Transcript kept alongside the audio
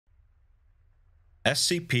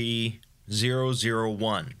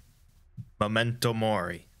SCP-001 Memento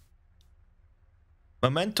Mori.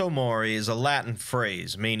 Memento Mori is a Latin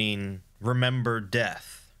phrase meaning remember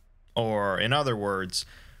death, or in other words,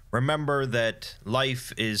 remember that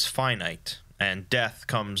life is finite and death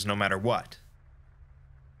comes no matter what.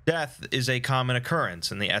 Death is a common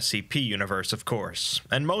occurrence in the SCP universe, of course,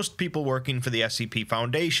 and most people working for the SCP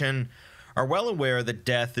Foundation are well aware that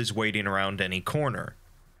death is waiting around any corner.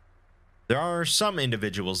 There are some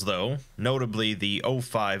individuals, though, notably the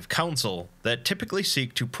O5 Council, that typically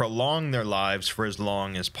seek to prolong their lives for as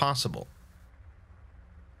long as possible.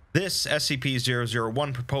 This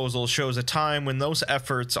SCP-001 proposal shows a time when those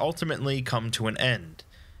efforts ultimately come to an end,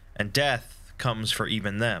 and death comes for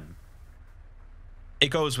even them.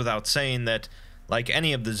 It goes without saying that, like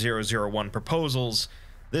any of the 001 proposals,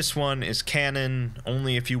 this one is canon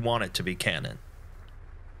only if you want it to be canon.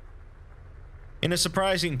 In a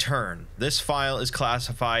surprising turn, this file is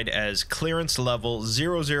classified as Clearance Level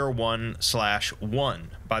 001/1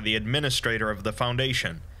 by the administrator of the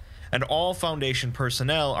Foundation, and all Foundation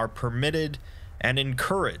personnel are permitted and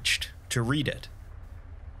encouraged to read it.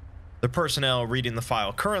 The personnel reading the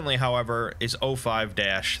file currently, however, is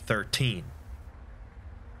O5-13.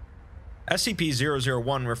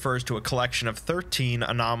 SCP-001 refers to a collection of 13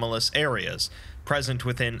 anomalous areas present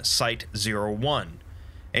within Site-01,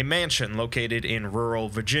 a mansion located in rural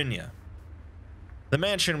Virginia. The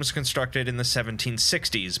mansion was constructed in the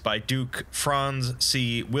 1760s by Duke Franz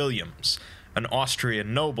C. Williams, an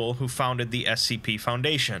Austrian noble who founded the SCP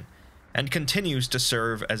Foundation, and continues to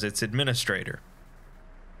serve as its administrator.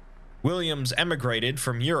 Williams emigrated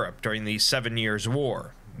from Europe during the 7 Years'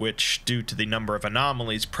 War, which, due to the number of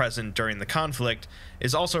anomalies present during the conflict,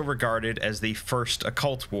 is also regarded as the First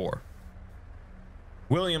Occult War.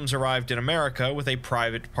 Williams arrived in America with a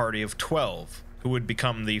private party of 12, who would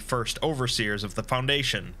become the first overseers of the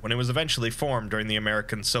Foundation when it was eventually formed during the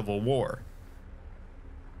American Civil War.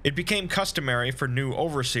 It became customary for new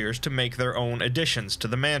overseers to make their own additions to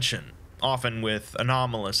the mansion, often with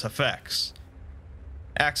anomalous effects.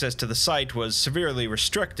 Access to the site was severely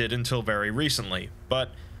restricted until very recently,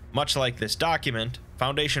 but much like this document,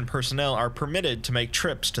 Foundation personnel are permitted to make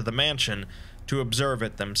trips to the mansion to observe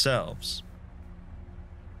it themselves.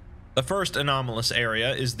 The first anomalous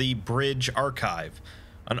area is the Bridge Archive,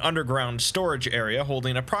 an underground storage area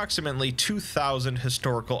holding approximately 2,000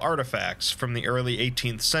 historical artifacts from the early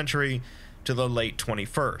 18th century to the late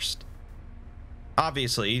 21st.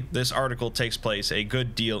 Obviously, this article takes place a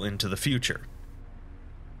good deal into the future.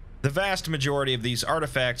 The vast majority of these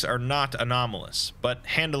artifacts are not anomalous, but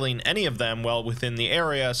handling any of them while within the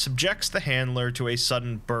area subjects the handler to a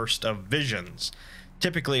sudden burst of visions,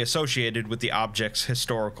 typically associated with the object's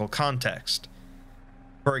historical context.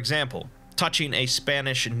 For example, touching a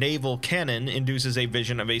Spanish naval cannon induces a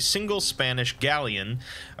vision of a single Spanish galleon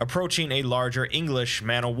approaching a larger English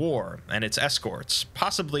man-o'-war and its escorts,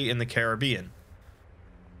 possibly in the Caribbean.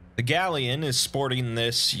 The galleon is sporting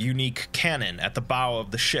this unique cannon at the bow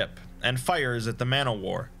of the ship and fires at the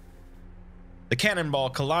man-o'-war. The cannonball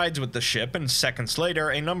collides with the ship, and seconds later,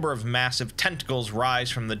 a number of massive tentacles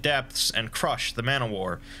rise from the depths and crush the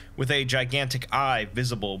man-o'-war, with a gigantic eye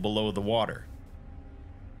visible below the water.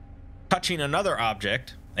 Touching another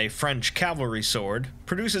object, a French cavalry sword,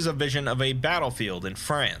 produces a vision of a battlefield in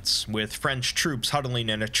France, with French troops huddling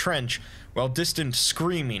in a trench while distant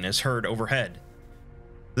screaming is heard overhead.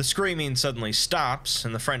 The screaming suddenly stops,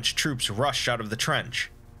 and the French troops rush out of the trench.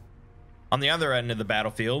 On the other end of the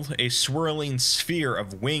battlefield, a swirling sphere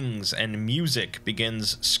of wings and music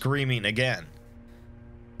begins screaming again.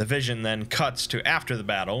 The vision then cuts to after the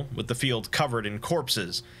battle, with the field covered in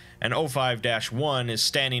corpses, and O5-1 is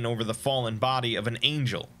standing over the fallen body of an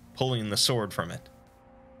angel, pulling the sword from it.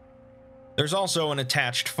 There's also an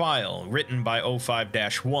attached file written by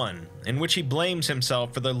O5-1, in which he blames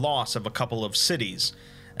himself for the loss of a couple of cities,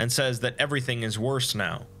 and says that everything is worse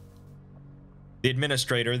now. The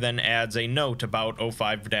administrator then adds a note about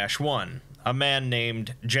O5-1, a man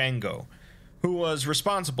named Django, who was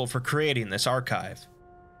responsible for creating this archive.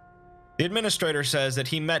 The administrator says that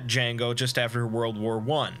he met Django just after World War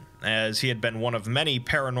I, as he had been one of many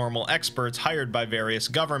paranormal experts hired by various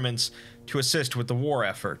governments to assist with the war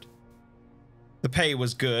effort. The pay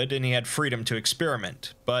was good and he had freedom to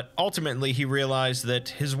experiment, but ultimately he realized that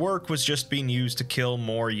his work was just being used to kill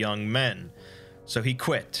more young men, so he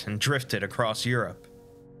quit and drifted across Europe.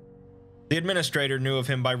 The administrator knew of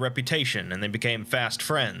him by reputation, and they became fast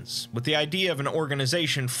friends, with the idea of an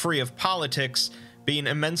organization free of politics being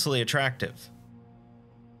immensely attractive.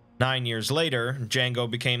 9 years later, Django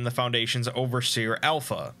became the Foundation's Overseer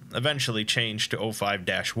Alpha, eventually changed to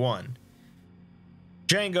O5-1.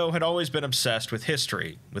 Django had always been obsessed with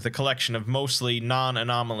history, with a collection of mostly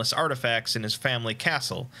non-anomalous artifacts in his family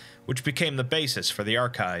castle, which became the basis for the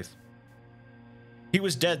archive. He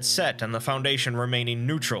was dead set on the Foundation remaining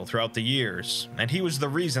neutral throughout the years, and he was the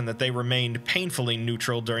reason that they remained painfully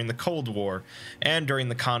neutral during the Cold War and during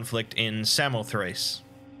the conflict in Samothrace.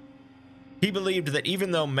 He believed that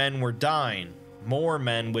even though men were dying, more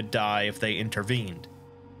men would die if they intervened.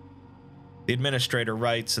 The administrator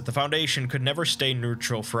writes that the Foundation could never stay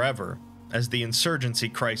neutral forever, as the insurgency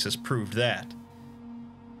crisis proved that.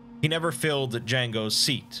 He never filled Django's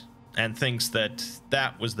seat, and thinks that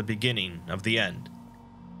that was the beginning of the end.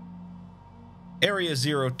 Area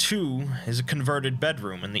 02 is a converted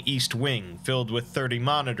bedroom in the East Wing, filled with 30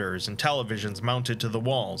 monitors and televisions mounted to the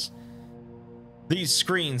walls. These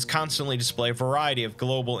screens constantly display a variety of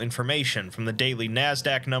global information, from the daily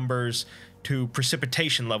NASDAQ numbers to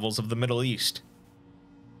precipitation levels of the Middle East.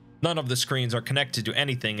 None of the screens are connected to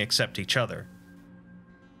anything except each other.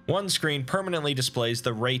 One screen permanently displays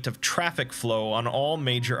the rate of traffic flow on all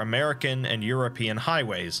major American and European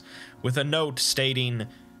highways, with a note stating,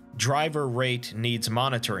 "Driver rate needs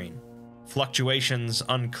monitoring. Fluctuations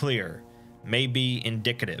unclear. May be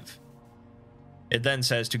indicative." It then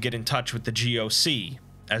says to get in touch with the GOC,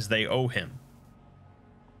 as they owe him.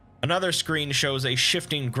 Another screen shows a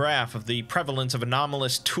shifting graph of the prevalence of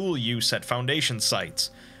anomalous tool use at Foundation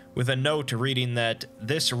sites, with a note reading that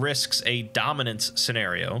this risks a dominance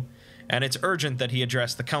scenario, and it's urgent that he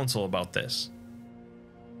address the Council about this.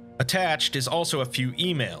 Attached is also a few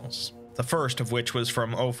emails, the first of which was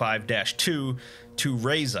from 05-2 to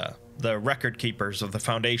Reza, the record keepers of the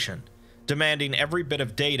Foundation, demanding every bit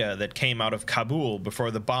of data that came out of Kabul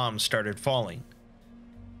before the bombs started falling.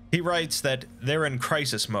 He writes that they're in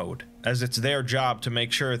crisis mode, as it's their job to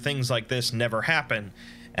make sure things like this never happen,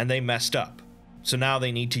 and they messed up, so now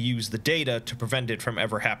they need to use the data to prevent it from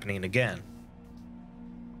ever happening again.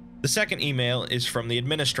 The second email is from the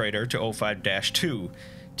administrator to 05-2,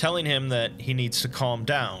 telling him that he needs to calm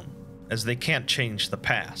down, as they can't change the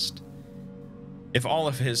past. If all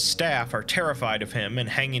of his staff are terrified of him and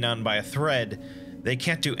hanging on by a thread, they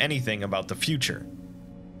can't do anything about the future.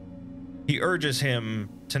 He urges him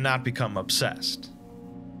to not become obsessed.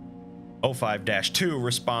 05-2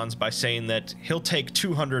 responds by saying that he'll take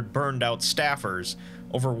 200 burned out staffers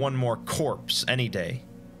over one more corpse any day.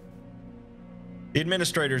 The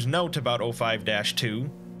administrator's note about 05-2,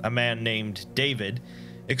 a man named David,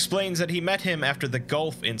 explains that he met him after the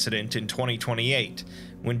Gulf incident in 2028,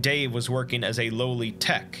 when Dave was working as a lowly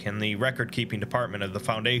tech in the record-keeping department of the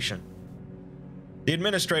Foundation. The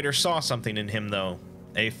administrator saw something in him, though,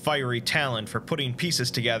 a fiery talent for putting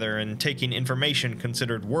pieces together and taking information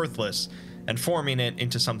considered worthless and forming it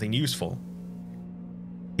into something useful.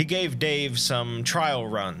 He gave Dave some trial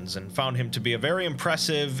runs and found him to be a very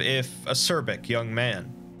impressive, if acerbic, young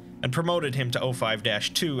man, and promoted him to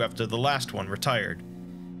 05-2 after the last one retired.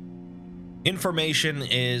 Information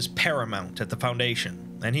is paramount at the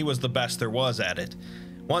Foundation, and he was the best there was at it,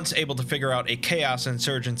 once able to figure out a chaos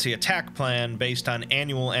insurgency attack plan based on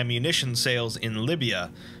annual ammunition sales in Libya,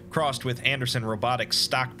 crossed with Anderson Robotics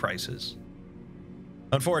stock prices.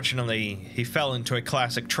 Unfortunately, he fell into a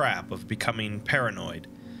classic trap of becoming paranoid.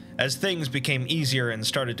 As things became easier and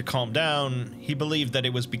started to calm down, he believed that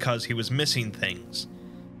it was because he was missing things.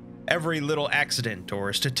 Every little accident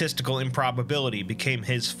or statistical improbability became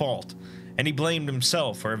his fault, and he blamed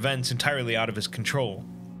himself for events entirely out of his control.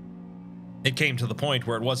 It came to the point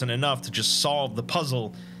where it wasn't enough to just solve the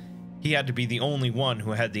puzzle, he had to be the only one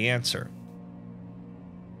who had the answer.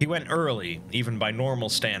 He went early, even by normal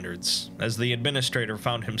standards, as the administrator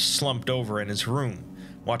found him slumped over in his room,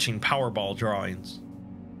 watching Powerball drawings.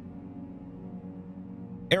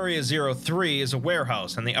 Area 03 is a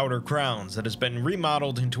warehouse on the outer grounds that has been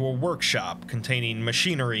remodeled into a workshop containing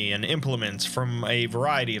machinery and implements from a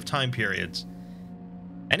variety of time periods.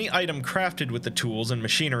 Any item crafted with the tools and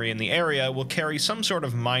machinery in the area will carry some sort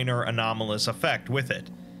of minor anomalous effect with it.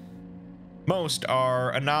 Most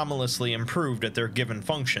are anomalously improved at their given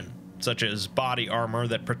function, such as body armor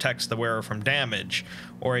that protects the wearer from damage,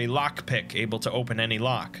 or a lockpick able to open any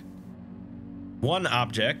lock. One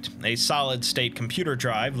object, a solid-state computer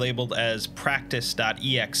drive labeled as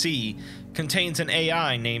practice.exe, contains an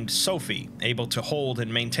AI named Sophie, able to hold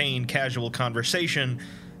and maintain casual conversation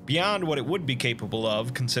beyond what it would be capable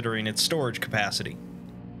of considering its storage capacity.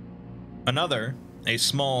 Another, a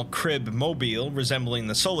small crib mobile resembling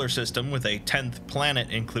the solar system with a 10th planet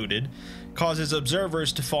included, causes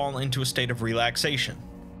observers to fall into a state of relaxation.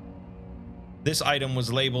 This item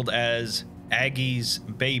was labeled as Aggie's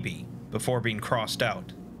Baby before being crossed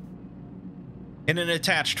out. In an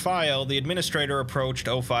attached file, the administrator approached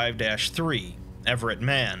 05-3, Everett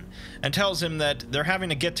Mann, and tells him that they're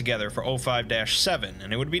having a get-together for 05-7,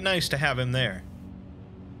 and it would be nice to have him there.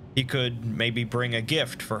 He could maybe bring a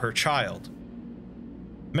gift for her child.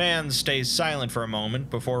 Mann stays silent for a moment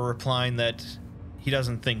before replying that he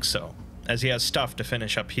doesn't think so, as he has stuff to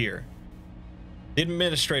finish up here. The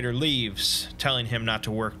administrator leaves, telling him not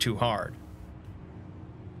to work too hard.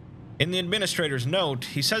 In the administrator's note,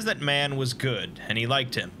 he says that Mann was good, and he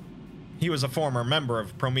liked him. He was a former member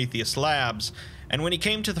of Prometheus Labs, and when he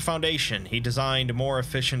came to the Foundation, he designed more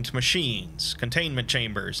efficient machines, containment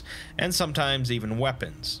chambers, and sometimes even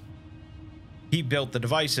weapons. He built the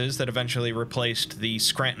devices that eventually replaced the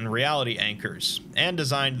Scranton reality anchors, and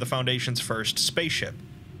designed the Foundation's first spaceship.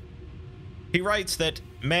 He writes that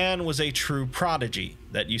Mann was a true prodigy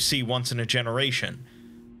that you see once in a generation,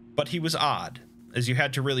 but he was odd, as you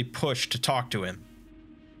had to really push to talk to him.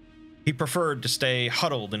 He preferred to stay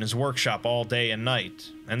huddled in his workshop all day and night,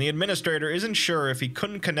 and the administrator isn't sure if he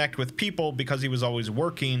couldn't connect with people because he was always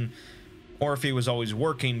working, or if he was always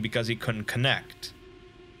working because he couldn't connect,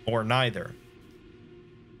 or neither.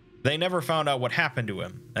 They never found out what happened to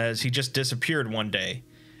him, as he just disappeared one day,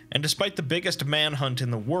 and despite the biggest manhunt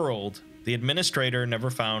in the world, the administrator never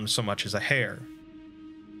found so much as a hair.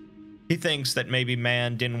 He thinks that maybe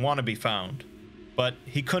Mann didn't want to be found, but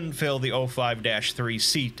he couldn't fill the 05-3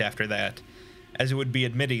 seat after that, as it would be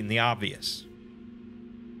admitting the obvious.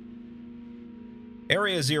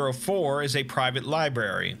 Area 04 is a private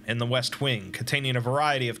library in the West Wing containing a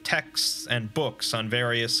variety of texts and books on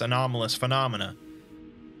various anomalous phenomena.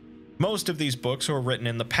 Most of these books were written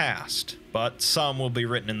in the past, but some will be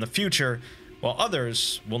written in the future, while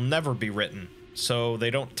others will never be written, so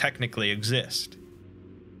they don't technically exist.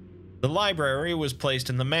 The library was placed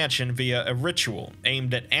in the mansion via a ritual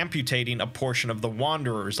aimed at amputating a portion of the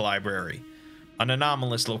Wanderer's Library, an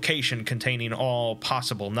anomalous location containing all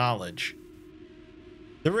possible knowledge.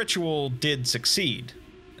 The ritual did succeed,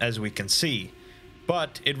 as we can see,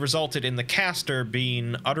 but it resulted in the caster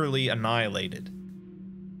being utterly annihilated.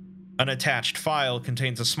 An attached file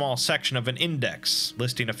contains a small section of an index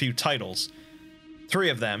listing a few titles. 3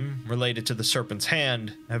 of them, related to the Serpent's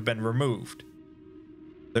Hand, have been removed.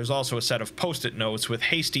 There's also a set of post-it notes with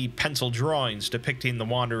hasty pencil drawings depicting the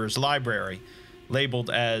Wanderer's Library, labeled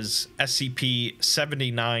as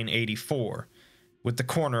SCP-001, with the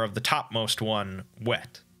corner of the topmost one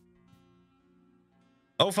wet.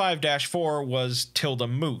 05-4 was Tilda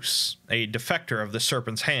Moose, a defector of the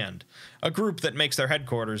Serpent's Hand, a group that makes their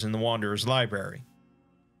headquarters in the Wanderer's Library.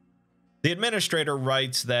 The administrator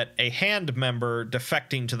writes that a Hand member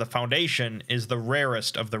defecting to the Foundation is the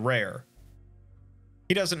rarest of the rare.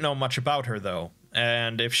 He doesn't know much about her, though,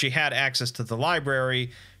 and if she had access to the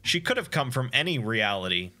library, she could have come from any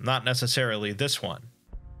reality, not necessarily this one.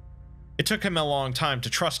 It took him a long time to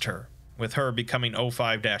trust her, with her becoming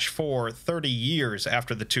 05-4 30 years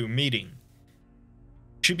after the two meeting.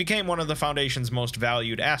 She became one of the Foundation's most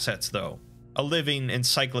valued assets, though, a living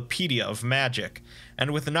encyclopedia of magic,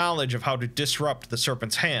 and with knowledge of how to disrupt the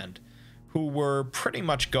Serpent's Hand, who were pretty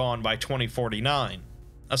much gone by 2049,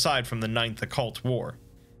 aside from the 9th Occult War.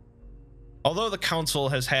 Although the Council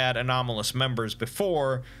has had anomalous members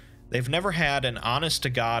before, they've never had an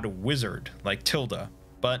honest-to-God wizard like Tilda,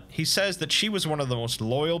 but he says that she was one of the most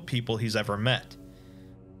loyal people he's ever met.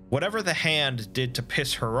 Whatever the Hand did to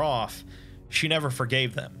piss her off, she never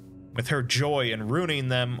forgave them, with her joy in ruining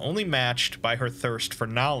them only matched by her thirst for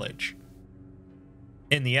knowledge.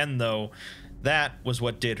 In the end, though, that was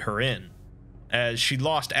what did her in, as she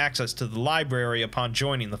lost access to the library upon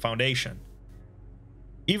joining the Foundation.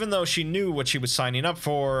 Even though she knew what she was signing up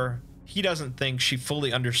for, he doesn't think she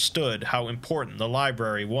fully understood how important the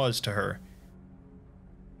library was to her.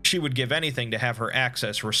 She would give anything to have her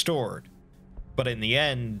access restored, but in the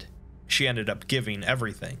end, she ended up giving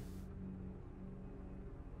everything.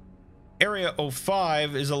 Area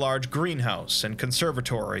 05 is a large greenhouse and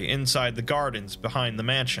conservatory inside the gardens behind the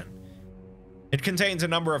mansion. It contains a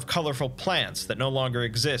number of colorful plants that no longer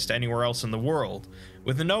exist anywhere else in the world,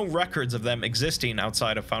 with no records of them existing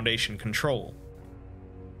outside of Foundation control.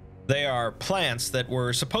 They are plants that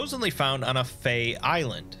were supposedly found on a Fey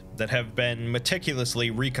island that have been meticulously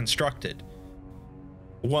reconstructed.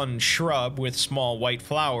 One shrub with small white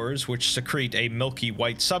flowers which secrete a milky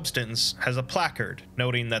white substance has a placard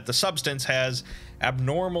noting that the substance has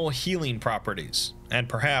abnormal healing properties, and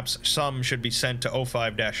perhaps some should be sent to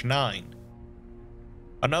 05-9.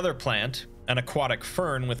 Another plant, an aquatic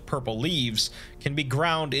fern with purple leaves, can be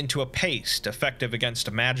ground into a paste effective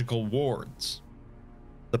against magical wards.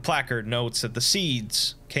 The placard notes that the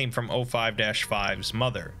seeds came from 05-5's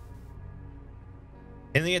mother.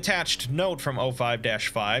 In the attached note from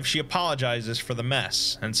 05-5, she apologizes for the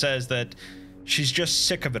mess and says that she's just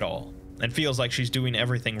sick of it all and feels like she's doing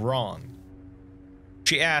everything wrong.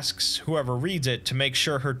 She asks whoever reads it to make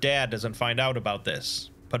sure her dad doesn't find out about this,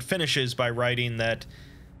 but finishes by writing that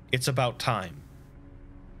it's about time.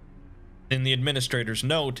 In the administrator's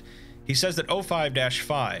note, he says that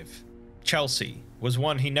 05-5, Chelsea, was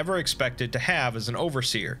one he never expected to have as an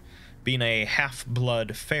overseer, being a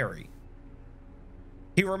half-blood fairy.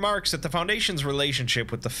 He remarks that the Foundation's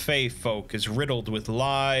relationship with the Fae folk is riddled with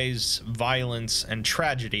lies, violence, and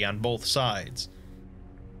tragedy on both sides.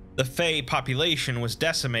 The Fae population was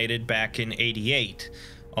decimated back in '88,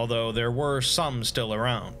 although there were some still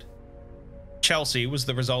around. Chelsea was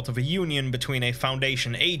the result of a union between a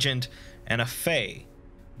Foundation agent and a Fae,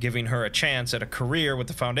 giving her a chance at a career with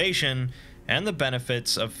the Foundation and the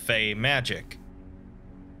benefits of Fae magic.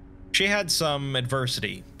 She had some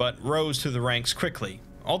adversity, but rose through the ranks quickly,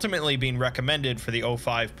 ultimately being recommended for the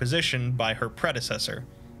 05 position by her predecessor.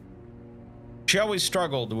 She always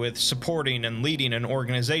struggled with supporting and leading an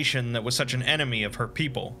organization that was such an enemy of her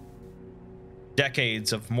people.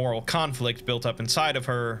 Decades of moral conflict built up inside of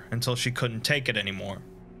her until she couldn't take it anymore.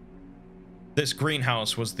 This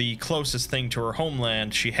greenhouse was the closest thing to her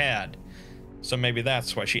homeland she had, so maybe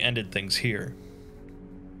that's why she ended things here.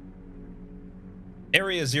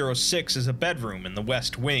 Area 06 is a bedroom in the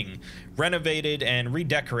West Wing, renovated and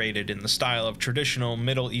redecorated in the style of traditional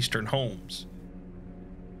Middle Eastern homes.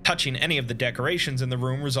 Touching any of the decorations in the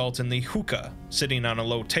room results in the hookah sitting on a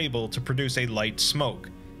low table to produce a light smoke.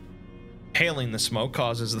 Inhaling the smoke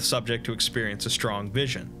causes the subject to experience a strong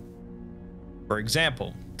vision. For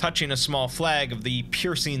example, touching a small flag of the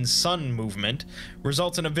Piercing Sun movement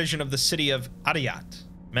results in a vision of the city of Ariyat,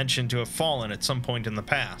 mentioned to have fallen at some point in the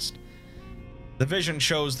past. The vision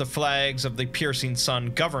shows the flags of the Piercing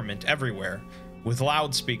Sun government everywhere, with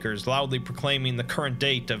loudspeakers loudly proclaiming the current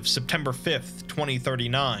date of September 5th,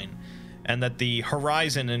 2039, and that the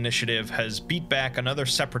Horizon Initiative has beat back another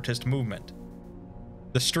separatist movement.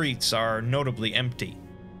 The streets are notably empty.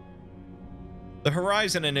 The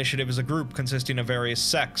Horizon Initiative is a group consisting of various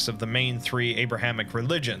sects of the main three Abrahamic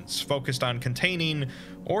religions, focused on containing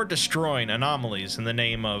or destroying anomalies in the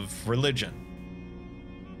name of religion.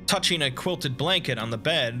 Touching a quilted blanket on the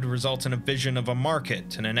bed results in a vision of a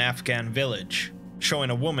market in an Afghan village, showing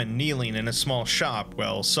a woman kneeling in a small shop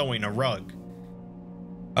while sewing a rug.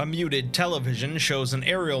 A muted television shows an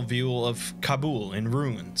aerial view of Kabul in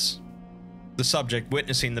ruins. The subject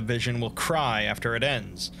witnessing the vision will cry after it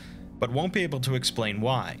ends, but won't be able to explain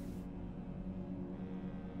why.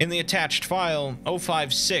 In the attached file,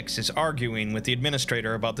 056 is arguing with the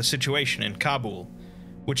administrator about the situation in Kabul,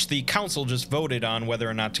 which the council just voted on whether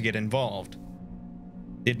or not to get involved.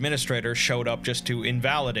 The administrator showed up just to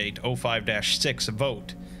invalidate 05-6's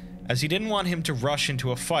vote, as he didn't want him to rush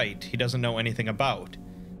into a fight he doesn't know anything about,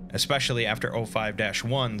 especially after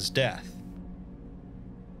 05-1's death.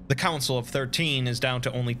 The Council of 13 is down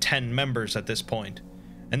to only 10 members at this point,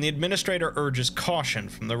 and the administrator urges caution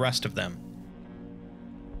from the rest of them.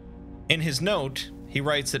 In his note, he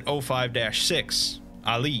writes that 05-6,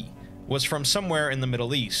 Ali, was from somewhere in the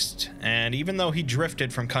Middle East, and even though he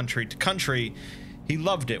drifted from country to country, he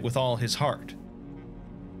loved it with all his heart.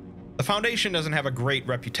 The Foundation doesn't have a great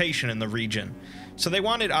reputation in the region, so they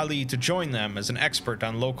wanted Ali to join them as an expert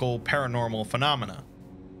on local paranormal phenomena.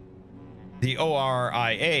 The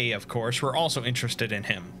ORIA, of course, were also interested in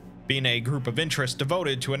him, being a group of interest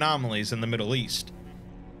devoted to anomalies in the Middle East.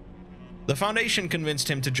 The Foundation convinced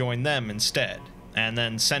him to join them instead, and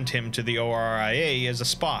then sent him to the ORIA as a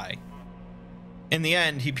spy. In the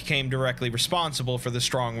end, he became directly responsible for the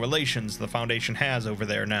strong relations the Foundation has over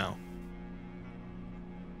there now.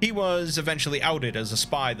 He was eventually outed as a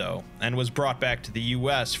spy, though, and was brought back to the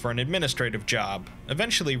US for an administrative job,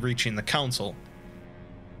 eventually reaching the Council.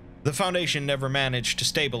 The Foundation never managed to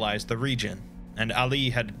stabilize the region, and Ali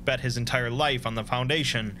had bet his entire life on the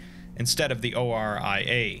Foundation instead of the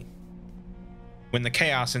ORIA. When the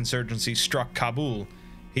Chaos Insurgency struck Kabul,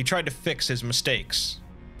 he tried to fix his mistakes,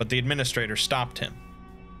 but the administrator stopped him.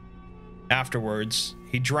 Afterwards,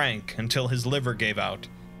 he drank until his liver gave out,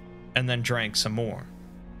 and then drank some more.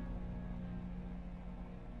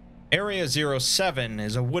 Area 07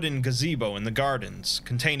 is a wooden gazebo in the gardens,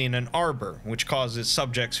 containing an arbor which causes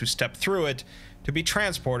subjects who step through it to be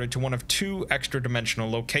transported to one of two extra-dimensional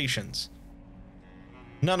locations.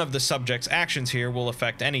 None of the subjects' actions here will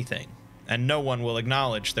affect anything, and no one will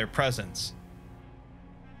acknowledge their presence.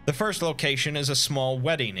 The first location is a small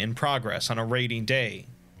wedding in progress on a rainy day,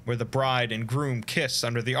 where the bride and groom kiss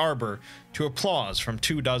under the arbor to applause from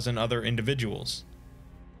 24 other individuals.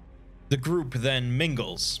 The group then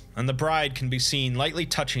mingles, and the bride can be seen lightly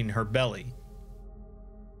touching her belly.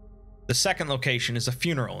 The second location is a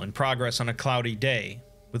funeral in progress on a cloudy day,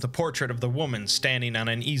 with a portrait of the woman standing on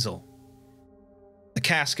an easel. The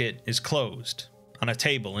casket is closed, on a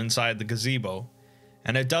table inside the gazebo,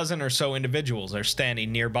 and a dozen or so individuals are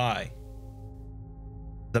standing nearby.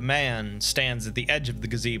 The man stands at the edge of the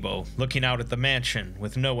gazebo, looking out at the mansion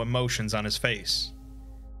with no emotions on his face.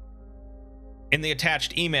 In the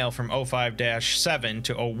attached email from 05-7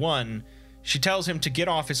 to 01, she tells him to get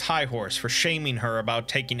off his high horse for shaming her about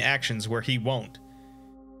taking actions where he won't.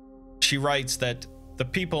 She writes that the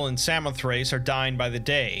people in Samothrace are dying by the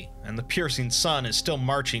day, and the piercing sun is still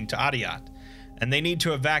marching to Adiat, and they need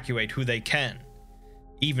to evacuate who they can,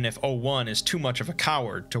 even if 01 is too much of a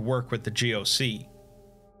coward to work with the GOC.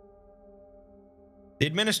 The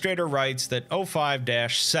administrator writes that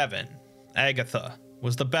 05-7, Agatha,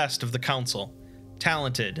 was the best of the council,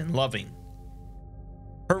 talented and loving.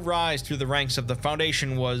 Her rise through the ranks of the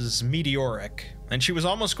Foundation was meteoric, and she was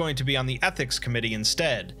almost going to be on the ethics committee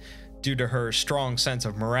instead, due to her strong sense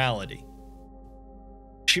of morality.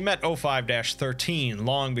 She met 05-13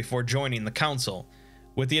 long before joining the council,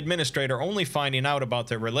 with the administrator only finding out about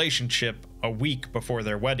their relationship a week before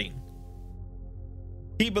their wedding.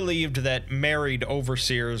 He believed that married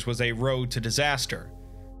overseers was a road to disaster,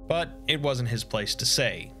 but it wasn't his place to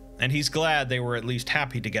say, and he's glad they were at least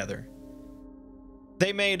happy together.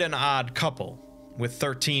 They made an odd couple, with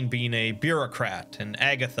 13 being a bureaucrat and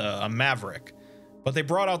Agatha a maverick, but they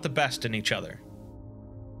brought out the best in each other.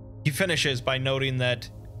 He finishes by noting that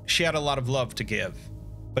she had a lot of love to give,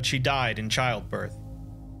 but she died in childbirth.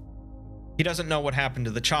 He doesn't know what happened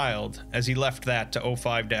to the child, as he left that to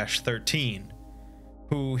 05-13,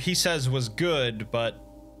 who he says was good, but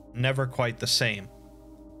never quite the same.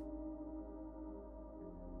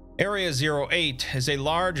 Area 08 is a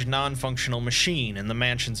large non-functional machine in the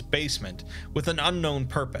mansion's basement with an unknown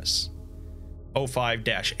purpose.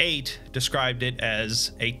 05-8 described it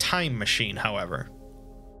as a time machine, however.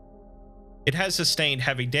 It has sustained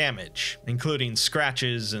heavy damage, including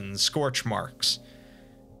scratches and scorch marks.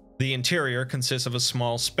 The interior consists of a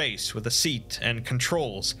small space with a seat and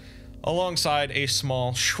controls, alongside a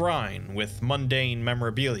small shrine with mundane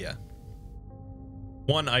memorabilia.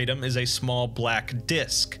 One item is a small black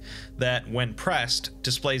disc that, when pressed,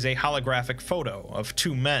 displays a holographic photo of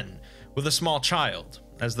two men with a small child,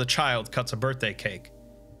 as the child cuts a birthday cake.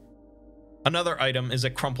 Another item is a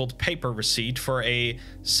crumpled paper receipt for a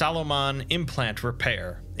Salomon implant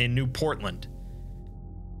repair in New Portland.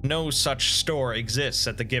 No such store exists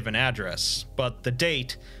at the given address, but the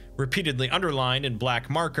date, repeatedly underlined in black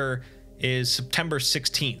marker, is September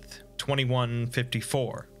 16th,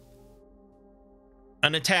 2154.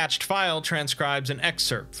 An attached file transcribes an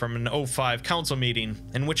excerpt from an 05 council meeting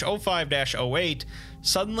in which 05-08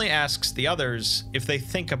 suddenly asks the others if they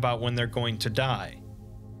think about when they're going to die.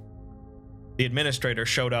 The administrator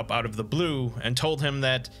showed up out of the blue and told him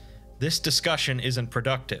that this discussion isn't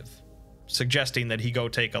productive, suggesting that he go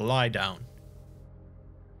take a lie down.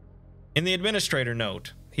 In the administrator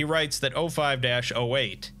note, he writes that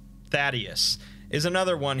 05-08, Thaddeus, is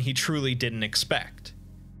another one he truly didn't expect,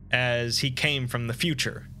 as he came from the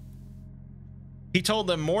future. He told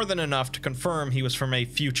them more than enough to confirm he was from a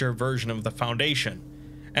future version of the Foundation,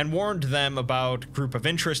 and warned them about group of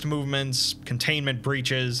interest movements, containment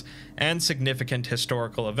breaches, and significant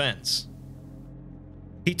historical events.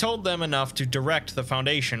 He told them enough to direct the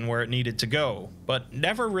Foundation where it needed to go, but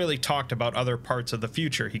never really talked about other parts of the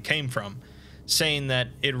future he came from, saying that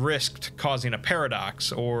it risked causing a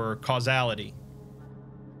paradox or causality.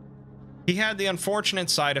 He had the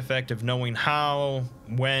unfortunate side effect of knowing how,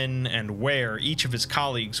 when, and where each of his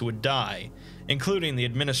colleagues would die, including the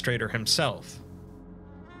administrator himself.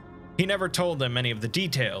 He never told them any of the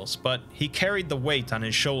details, but he carried the weight on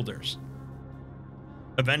his shoulders.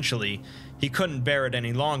 Eventually, he couldn't bear it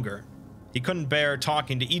any longer. He couldn't bear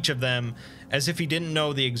talking to each of them as if he didn't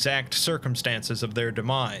know the exact circumstances of their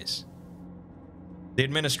demise. The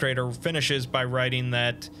administrator finishes by writing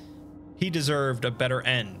that he deserved a better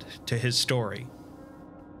end to his story.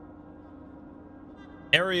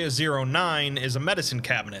 Area 09 is a medicine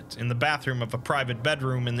cabinet in the bathroom of a private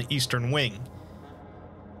bedroom in the eastern wing.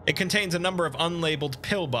 It contains a number of unlabeled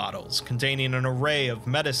pill bottles containing an array of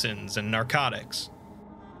medicines and narcotics.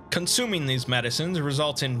 Consuming these medicines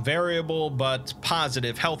results in variable but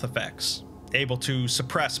positive health effects, able to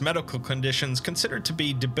suppress medical conditions considered to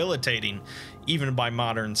be debilitating even by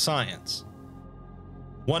modern science.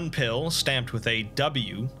 One pill, stamped with a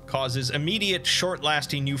W, causes immediate,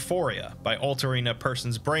 short-lasting euphoria by altering a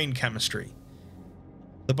person's brain chemistry.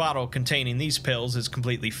 The bottle containing these pills is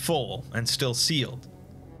completely full and still sealed.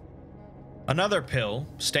 Another pill,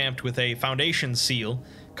 stamped with a Foundation seal,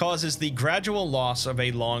 causes the gradual loss of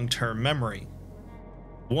a long-term memory.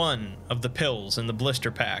 One of the pills in the blister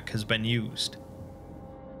pack has been used.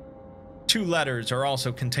 2 letters are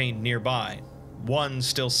also contained nearby, one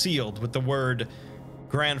still sealed with the word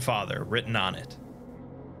grandfather written on it.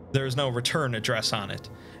 There is no return address on it,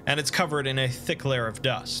 and it's covered in a thick layer of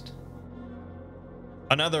dust.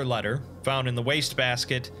 Another letter, found in the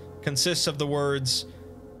wastebasket, consists of the words,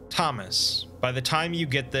 "Thomas, by the time you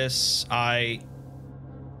get this,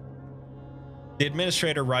 The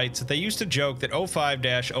administrator writes that they used to joke that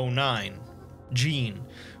 05-09, Gene,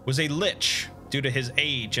 was a lich due to his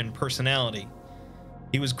age and personality.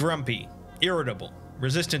 He was grumpy, irritable,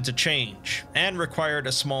 resistant to change, and required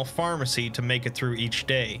a small pharmacy to make it through each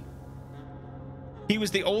day. He was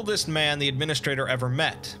the oldest man the administrator ever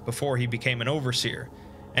met before he became an overseer,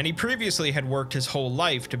 and he previously had worked his whole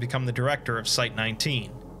life to become the director of Site-19.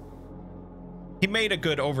 He made a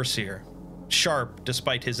good overseer, sharp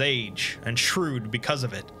despite his age, and shrewd because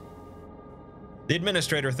of it. The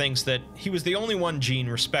administrator thinks that he was the only one Gene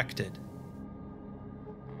respected.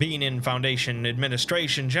 Being in Foundation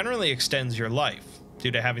administration generally extends your life,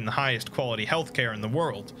 due to having the highest quality healthcare in the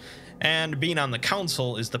world, and being on the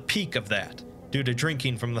council is the peak of that, due to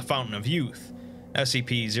drinking from the Fountain of Youth,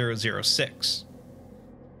 SCP-006.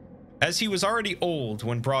 As he was already old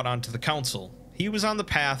when brought onto the council, he was on the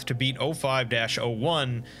path to beat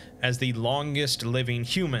 05-01 as the longest living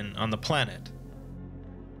human on the planet.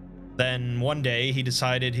 Then, one day, he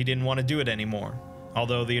decided he didn't want to do it anymore,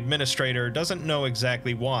 although the administrator doesn't know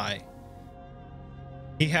exactly why.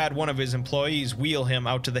 He had one of his employees wheel him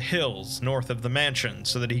out to the hills north of the mansion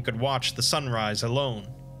so that he could watch the sunrise alone.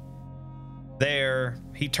 There,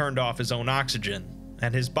 he turned off his own oxygen,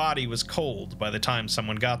 and his body was cold by the time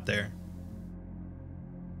someone got there.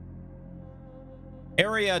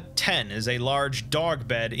 Area 10 is a large dog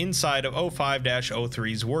bed inside of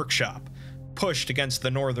 05-03's workshop, pushed against the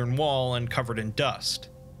northern wall and covered in dust.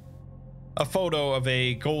 A photo of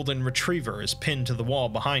a golden retriever is pinned to the wall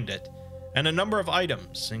behind it, and a number of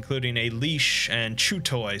items, including a leash and chew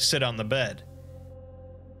toy, sit on the bed.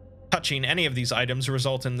 Touching any of these items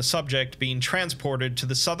result in the subject being transported to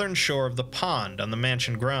the southern shore of the pond on the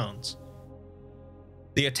mansion grounds.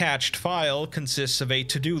 The attached file consists of a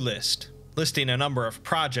to-do list, listing a number of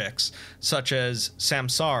projects, such as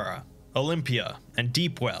Samsara, Olympia, and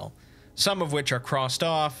Deepwell, some of which are crossed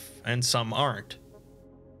off, and some aren't.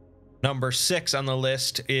 Number 6 on the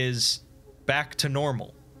list is Back to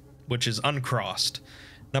Normal, which is uncrossed.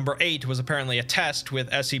 Number 8 was apparently a test with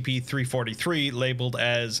SCP-343 labeled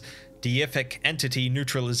as Deific Entity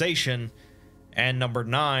Neutralization, and number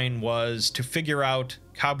 9 was to figure out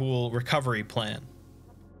Kabul Recovery Plan.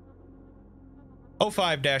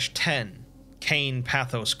 05-10, Kane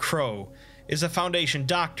Pathos Crow, is a Foundation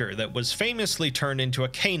doctor that was famously turned into a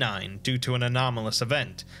canine due to an anomalous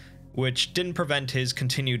event, which didn't prevent his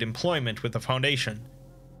continued employment with the Foundation.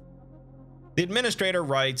 The administrator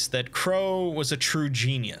writes that Crow was a true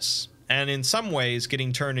genius, and in some ways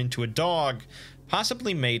getting turned into a dog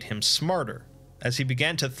possibly made him smarter, as he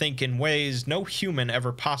began to think in ways no human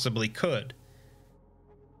ever possibly could.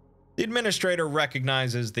 The administrator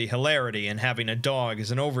recognizes the hilarity in having a dog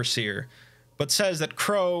as an overseer, but says that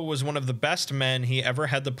Crow was one of the best men he ever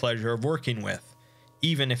had the pleasure of working with,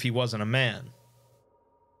 even if he wasn't a man.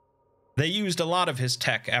 They used a lot of his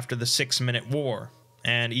tech after the 6-Minute War,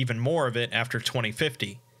 and even more of it after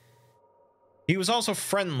 2050. He was also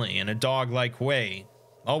friendly in a dog-like way,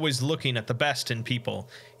 always looking at the best in people,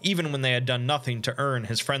 even when they had done nothing to earn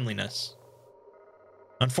his friendliness.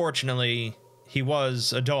 Unfortunately, he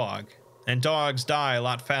was a dog, and dogs die a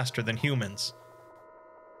lot faster than humans.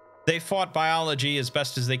 They fought biology as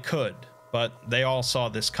best as they could, but they all saw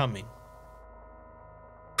this coming.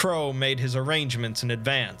 Crow made his arrangements in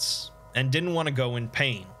advance, and didn't want to go in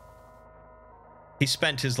pain. He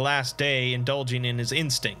spent his last day indulging in his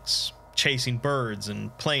instincts, chasing birds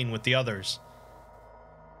and playing with the others.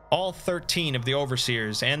 All 13 of the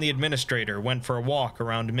overseers and the administrator went for a walk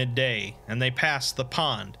around midday, and they passed the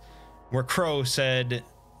pond, where Crow said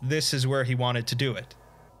this is where he wanted to do it.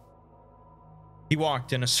 He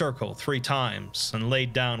walked in a circle 3 times and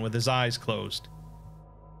laid down with his eyes closed.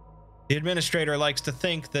 The administrator likes to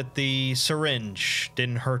think that the syringe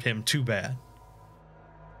didn't hurt him too bad.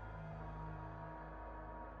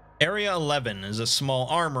 Area 11 is a small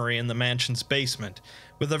armory in the mansion's basement,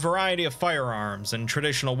 with a variety of firearms and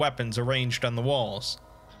traditional weapons arranged on the walls.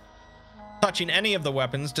 Touching any of the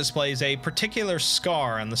weapons displays a particular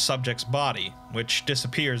scar on the subject's body, which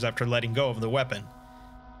disappears after letting go of the weapon.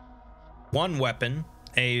 One weapon,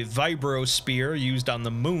 a vibro spear used on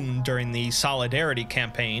the moon during the Solidarity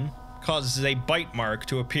campaign, causes a bite mark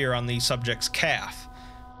to appear on the subject's calf,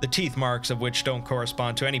 the teeth marks of which don't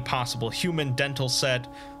correspond to any possible human dental set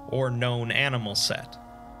or known animal set.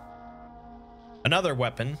 Another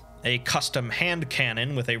weapon, a custom hand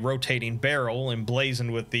cannon with a rotating barrel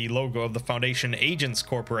emblazoned with the logo of the Foundation Agents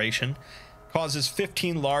Corporation, causes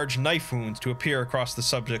 15 large knife wounds to appear across the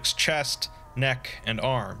subject's chest, neck, and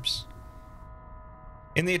arms.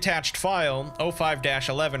 In the attached file,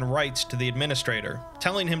 05-11 writes to the administrator,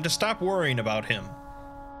 telling him to stop worrying about him.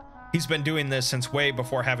 He's been doing this since way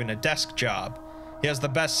before having a desk job. He has the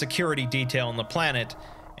best security detail on the planet,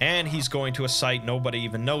 and he's going to a site nobody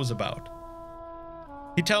even knows about.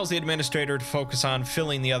 He tells the administrator to focus on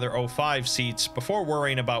filling the other 05 seats before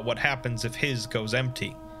worrying about what happens if his goes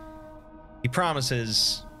empty. He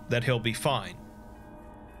promises that he'll be fine.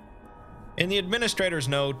 In the administrator's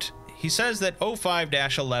note, he says that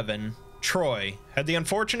 05-11, Troy, had the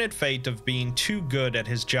unfortunate fate of being too good at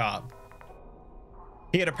his job.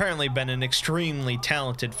 He had apparently been an extremely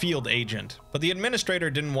talented field agent, but the administrator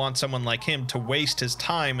didn't want someone like him to waste his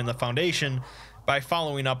time in the Foundation by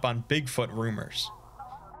following up on Bigfoot rumors.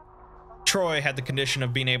 Troy had the condition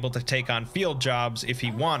of being able to take on field jobs if he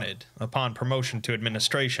wanted, upon promotion to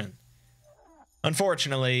administration.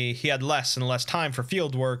 Unfortunately, he had less and less time for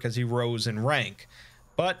field work as he rose in rank,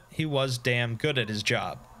 but he was damn good at his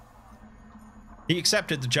job. He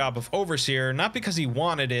accepted the job of overseer not because he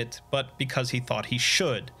wanted it, but because he thought he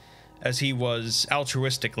should, as he was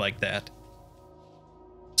altruistic like that.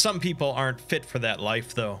 Some people aren't fit for that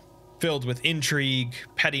life, though, filled with intrigue,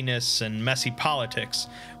 pettiness, and messy politics,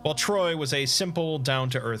 while Troy was a simple,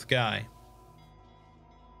 down-to-earth guy.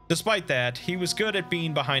 Despite that, he was good at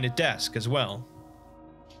being behind a desk as well.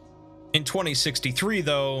 In 2063,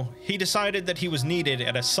 though, he decided that he was needed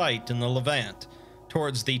at a site in the Levant,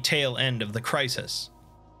 towards the tail end of the crisis.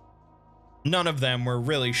 None of them were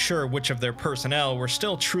really sure which of their personnel were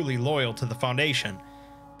still truly loyal to the Foundation,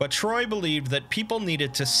 but Troy believed that people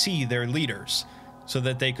needed to see their leaders, so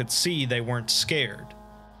that they could see they weren't scared.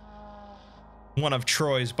 One of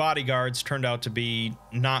Troy's bodyguards turned out to be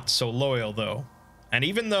not so loyal, though, and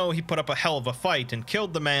even though he put up a hell of a fight and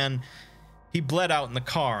killed the man, he bled out in the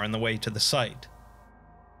car on the way to the site.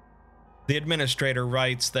 The administrator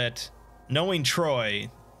writes that, knowing Troy,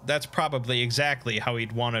 that's probably exactly how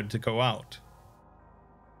he'd wanted to go out.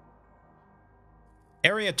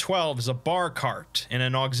 Area 12 is a bar cart in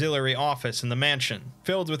an auxiliary office in the mansion,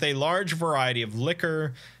 filled with a large variety of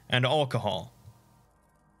liquor and alcohol.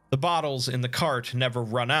 The bottles in the cart never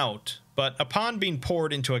run out, but upon being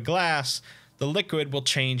poured into a glass, the liquid will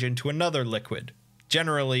change into another liquid,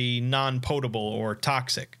 generally non-potable or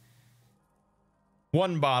toxic.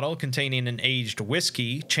 One bottle containing an aged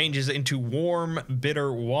whiskey changes into warm,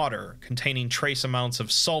 bitter water containing trace amounts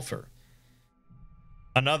of sulfur.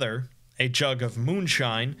 Another, a jug of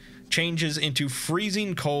moonshine, changes into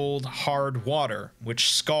freezing cold, hard water,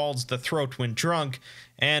 which scalds the throat when drunk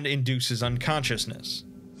and induces unconsciousness.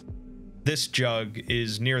 This jug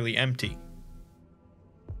is nearly empty.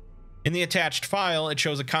 In the attached file, it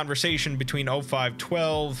shows a conversation between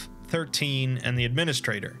 05-12, 13, and the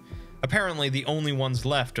administrator, apparently the only ones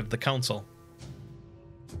left of the council.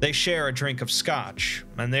 They share a drink of scotch,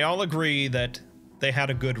 and they all agree that they had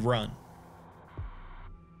a good run.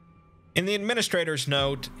 In the administrator's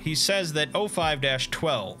note, he says that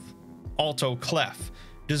 05-12, Alto Clef,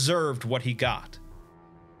 deserved what he got.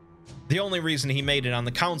 The only reason he made it on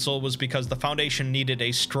the council was because the Foundation needed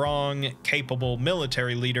a strong, capable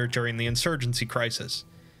military leader during the insurgency crisis.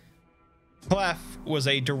 Clef was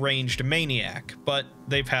a deranged maniac, but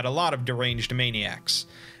they've had a lot of deranged maniacs,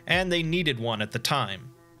 and they needed one at the time.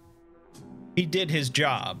 He did his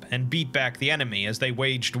job and beat back the enemy as they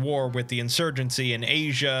waged war with the insurgency in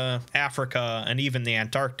Asia, Africa, and even the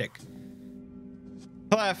Antarctic.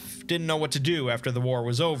 Clef didn't know what to do after the war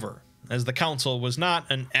was over, as the council was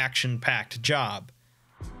not an action-packed job.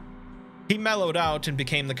 He mellowed out and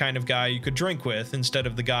became the kind of guy you could drink with instead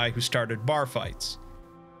of the guy who started bar fights.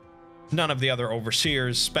 None of the other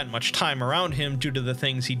overseers spent much time around him due to the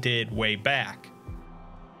things he did way back.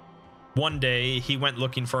 One day, he went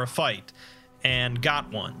looking for a fight, and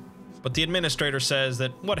got one, but the administrator says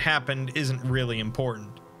that what happened isn't really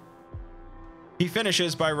important. He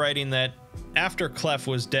finishes by writing that, after Clef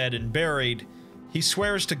was dead and buried, he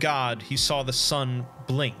swears to God he saw the sun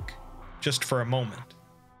blink, just for a moment.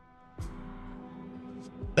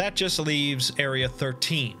 That just leaves Area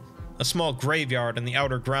 13, a small graveyard in the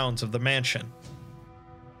outer grounds of the mansion.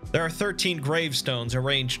 There are 13 gravestones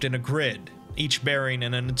arranged in a grid, each bearing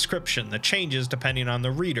an inscription that changes depending on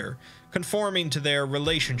the reader, conforming to their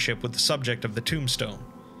relationship with the subject of the tombstone.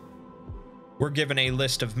 We're given a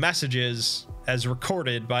list of messages as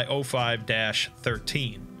recorded by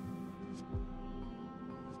 05-13.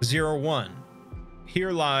 01.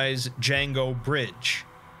 Here lies Django Bridge,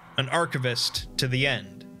 an archivist to the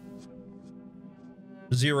end.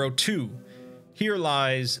 02. Here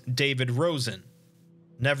lies David Rosen.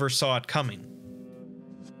 Never saw it coming.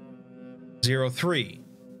 03.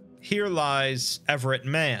 Here lies Everett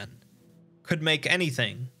Mann. Could make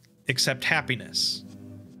anything except happiness.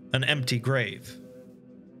 An empty grave.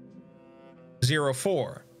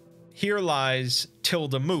 04. Here lies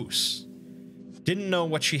Tilda Moose. Didn't know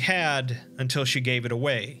what she had until she gave it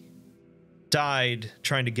away. Died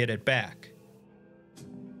trying to get it back.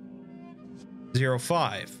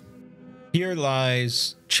 05. Here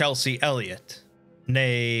lies Chelsea Elliott,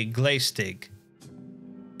 nay Glaistig.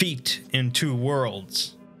 Feet in two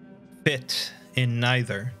worlds, fit in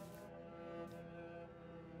neither.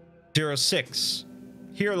 06.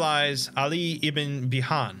 Here lies Ali ibn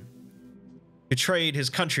Bihan. Betrayed his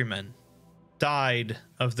countrymen, died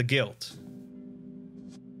of the guilt.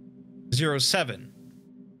 07.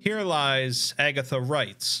 Here lies Agatha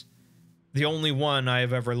Wrights, the only one I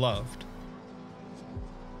have ever loved.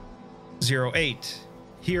 08.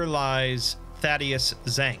 Here lies Thaddeus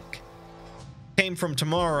Zank. Came from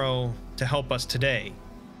tomorrow to help us today.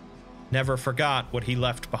 Never forgot what he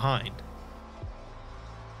left behind.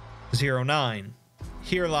 09.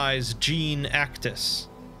 Here lies Gene Actus,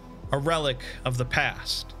 a relic of the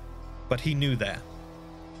past, but he knew that.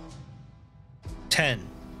 10.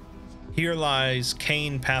 Here lies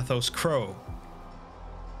Cain Pathos Crow.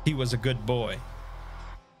 He was a good boy.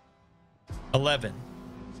 11.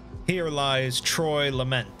 Here lies Troy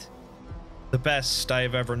Lament, the best I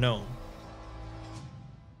have ever known.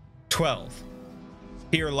 12.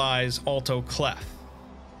 Here lies Alto Clef,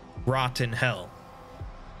 rot in hell.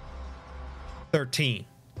 13.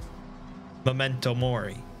 Memento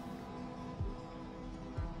Mori.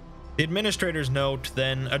 The administrator's note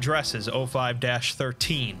then addresses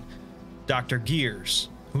 05-13, Dr. Gears,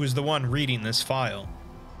 who is the one reading this file.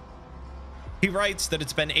 He writes that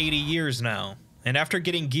it's been 80 years now, and after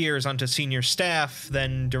getting Gears onto senior staff,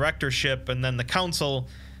 then directorship, and then the council,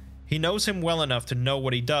 he knows him well enough to know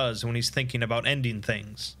what he does when he's thinking about ending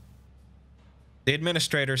things. The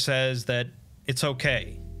administrator says that it's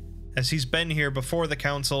okay, as he's been here before the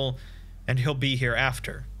council, and he'll be here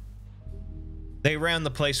after. They ran the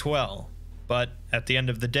place well, but at the end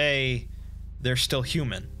of the day, they're still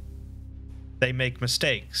human. They make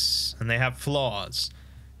mistakes, and they have flaws,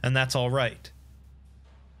 and that's all right.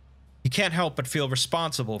 He can't help but feel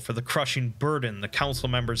responsible for the crushing burden the council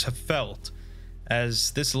members have felt,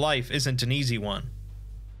 as this life isn't an easy one.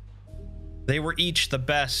 They were each the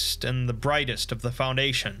best and the brightest of the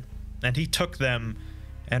Foundation, and he took them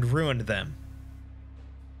and ruined them.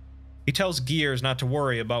 He tells Gears not to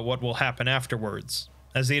worry about what will happen afterwards,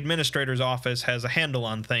 as the administrator's office has a handle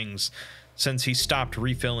on things since he stopped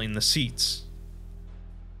refilling the seats.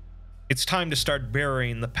 It's time to start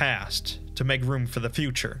burying the past to make room for the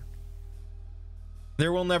future.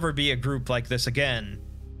 There will never be a group like this again,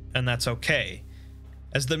 and that's okay,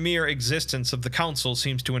 as the mere existence of the council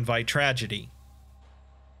seems to invite tragedy.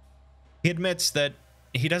 He admits that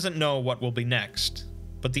he doesn't know what will be next,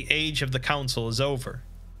 but the age of the council is over.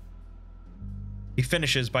 He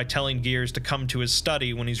finishes by telling Gears to come to his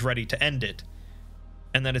study when he's ready to end it,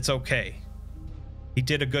 and that it's okay. He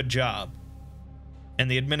did a good job, and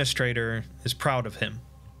the administrator is proud of him.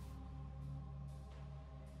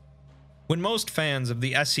 When most fans of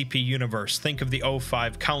the SCP universe think of the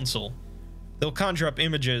 05 Council, they'll conjure up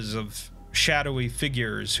images of shadowy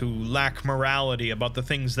figures who lack morality about the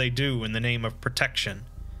things they do in the name of protection.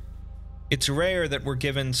 It's rare that we're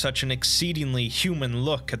given such an exceedingly human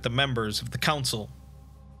look at the members of the Council.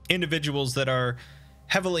 Individuals that are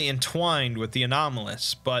heavily entwined with the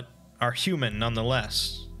anomalous, but are human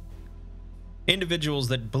nonetheless. Individuals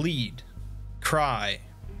that bleed, cry,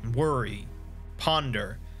 worry,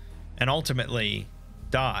 ponder, and ultimately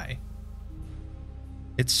die.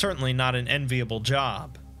 It's certainly not an enviable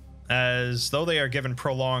job, as though they are given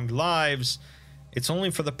prolonged lives, it's only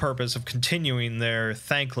for the purpose of continuing their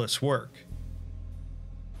thankless work.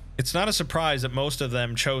 It's not a surprise that most of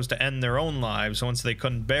them chose to end their own lives once they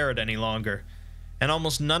couldn't bear it any longer, and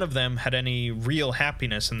almost none of them had any real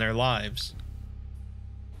happiness in their lives.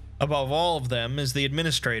 Above all of them is the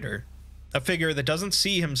administrator, a figure that doesn't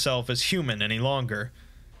see himself as human any longer,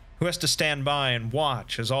 who has to stand by and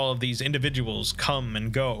watch as all of these individuals come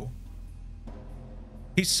and go.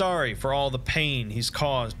 He's sorry for all the pain he's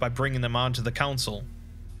caused by bringing them onto the council,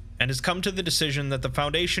 and has come to the decision that the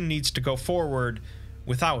Foundation needs to go forward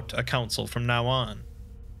without a council from now on.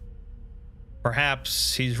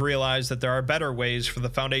 Perhaps he's realized that there are better ways for the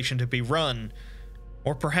Foundation to be run,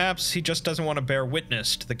 or perhaps he just doesn't want to bear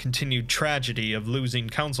witness to the continued tragedy of losing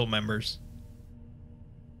council members.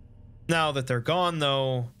 Now that they're gone,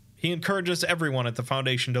 though, he encourages everyone at the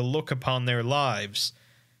Foundation to look upon their lives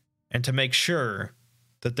and to make sure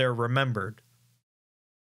that they're remembered.